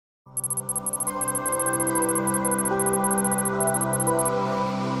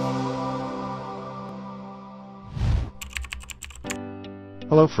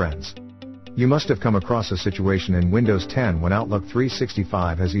Hello friends. You must have come across a situation in Windows 10 when Outlook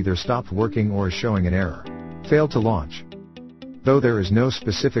 365 has either stopped working or is showing an error. Failed to launch. Though there is no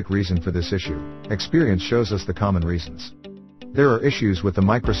specific reason for this issue, experience shows us the common reasons. There are issues with the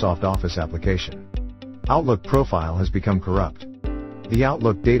Microsoft Office application. Outlook profile has become corrupt. The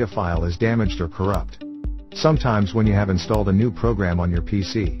Outlook data file is damaged or corrupt. Sometimes when you have installed a new program on your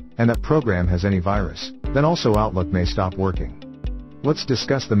PC, and that program has any virus, then also Outlook may stop working. Let's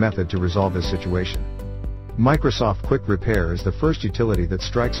discuss the method to resolve this situation. Microsoft Quick Repair is the first utility that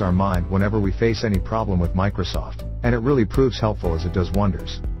strikes our mind whenever we face any problem with Microsoft, and it really proves helpful as it does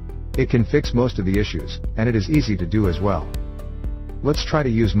wonders. It can fix most of the issues, and it is easy to do as well. Let's try to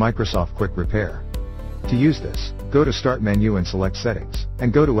use Microsoft Quick Repair. To use this, go to Start menu and select Settings,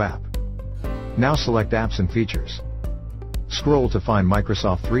 and go to App. Now select Apps and Features. Scroll to find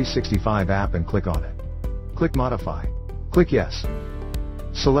Microsoft 365 app and click on it. Click Modify. Click Yes.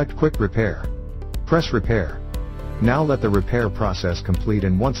 Select Quick Repair. Press Repair. Now let the repair process complete,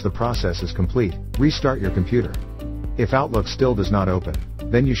 and once the process is complete, restart your computer. If Outlook still does not open,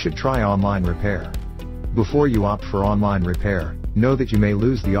 then you should try online repair. Before you opt for online repair, know that you may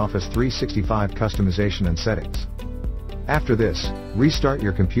lose the Office 365 customization and settings. After this, restart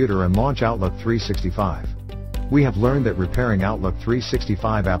your computer and launch Outlook 365. We have learned that repairing Outlook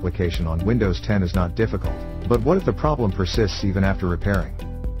 365 application on Windows 10 is not difficult, but what if the problem persists even after repairing?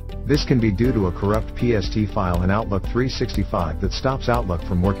 This can be due to a corrupt PST file in Outlook 365 that stops Outlook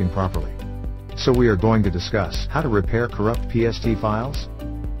from working properly. So we are going to discuss how to repair corrupt PST files.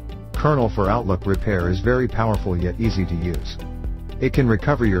 Kernel for Outlook Repair is very powerful yet easy to use. It can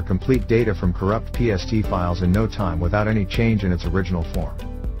recover your complete data from corrupt PST files in no time without any change in its original form.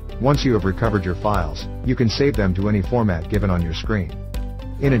 Once you have recovered your files, you can save them to any format given on your screen.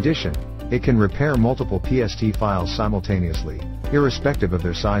 In addition, it can repair multiple PST files simultaneously, irrespective of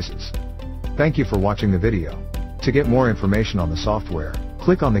their sizes. Thank you for watching the video. To get more information on the software,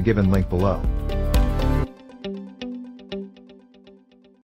 click on the given link below.